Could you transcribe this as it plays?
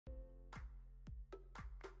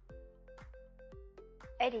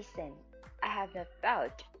Edison, I have not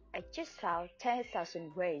found. I just found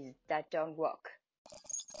 10,000 ways that don't work.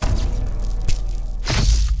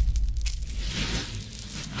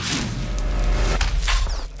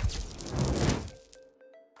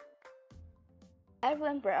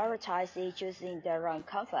 Everyone prioritizes choosing their own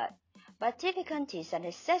comfort, but difficulties are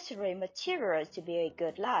necessary materials to build a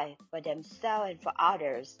good life for themselves and for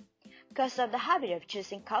others. Because of the habit of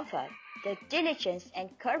choosing comfort, the diligence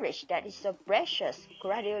and courage that is so precious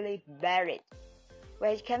gradually buried.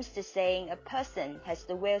 When it comes to saying a person has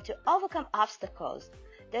the will to overcome obstacles,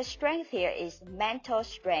 the strength here is mental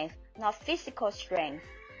strength, not physical strength.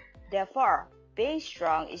 Therefore, being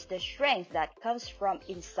strong is the strength that comes from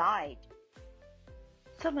inside.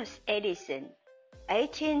 Thomas Edison,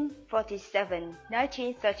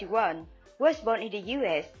 1847–1931, was born in the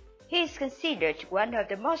U.S. He is considered one of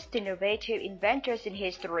the most innovative inventors in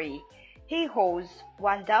history. He holds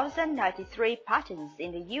 1,093 patents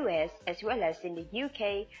in the U.S. as well as in the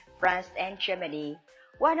UK, France, and Germany.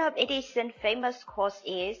 One of Edison's famous quotes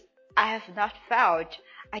is, "I have not found,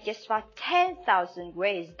 I just found 10,000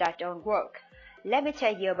 ways that don't work." Let me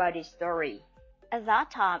tell you about this story. At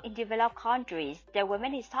that time, in developed countries, there were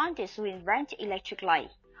many scientists who invented electric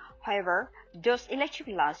light. However, those electric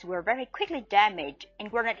lights were very quickly damaged and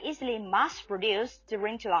were not easily mass-produced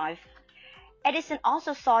during life. Edison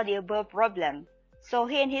also saw the above problem, so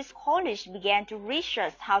he and his colleagues began to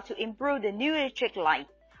research how to improve the new electric light.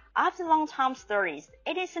 After long-time studies,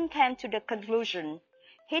 Edison came to the conclusion,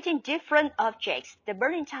 hitting different objects, the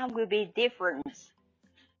burning time will be different.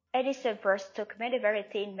 Edison first took many very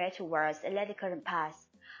thin metal wires and let the current pass,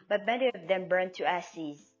 but many of them burned to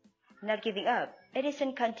ashes. Not giving up,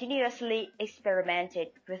 Edison continuously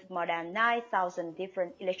experimented with more than 9,000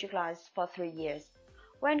 different electric lights for 3 years.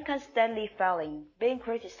 When constantly failing, being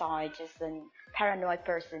criticized as a paranoid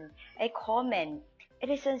person, a comment,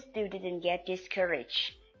 Edison still didn't get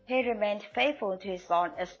discouraged. He remained faithful to his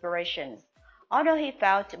own aspirations. Although he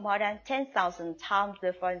failed more than 10,000 times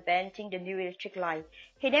before inventing the new electric light,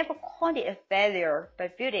 he never called it a failure,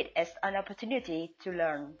 but viewed it as an opportunity to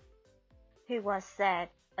learn. He once said,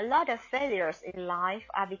 "A lot of failures in life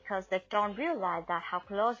are because they don't realize that how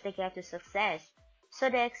close they get to success, so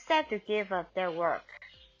they accept to give up their work."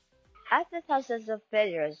 After thousands of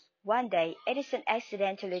failures, one day Edison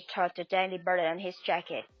accidentally tore the daily burden on his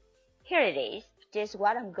jacket. "Here it is. This is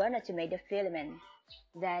what I'm gonna to make the filament."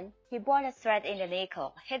 Then he boiled a thread in the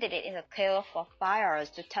nickel, heated it in a kettle for 5 hours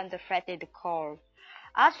to turn the thread into coal.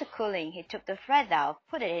 After cooling, he took the thread out,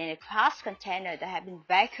 put it in a glass container that had been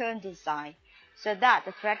vacuum designed, so that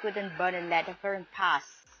the thread wouldn't burn and let the current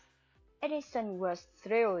pass. Edison was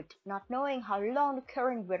thrilled, not knowing how long the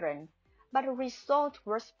current would run, but the result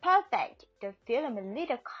was perfect. The filament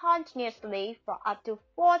lit up continuously for up to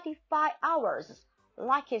 45 hours,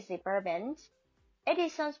 like his experiment.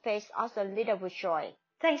 Edison's face also lit up with joy.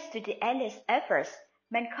 Thanks to the endless efforts,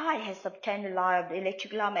 mankind has obtained the light of the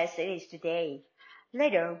electric lamp as it is today.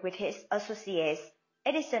 Later, with his associates,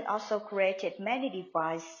 Edison also created many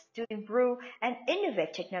devices to improve and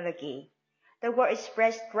innovate technology. The world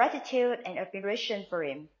expressed gratitude and admiration for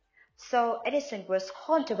him. So Edison was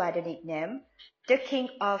haunted by the nickname, the King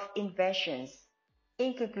of Inventions.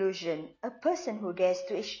 In conclusion, a person who dares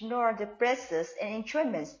to ignore the pleasures and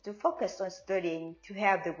enjoyments to focus on studying to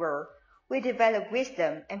help the world will develop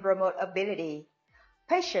wisdom and promote ability.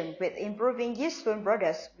 Patience with improving useful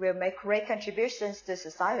products will make great contributions to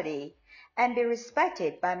society and be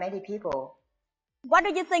respected by many people. What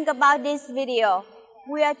do you think about this video?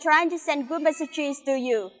 We are trying to send good messages to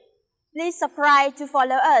you. Please subscribe to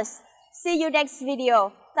follow us. See you next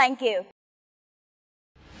video. Thank you.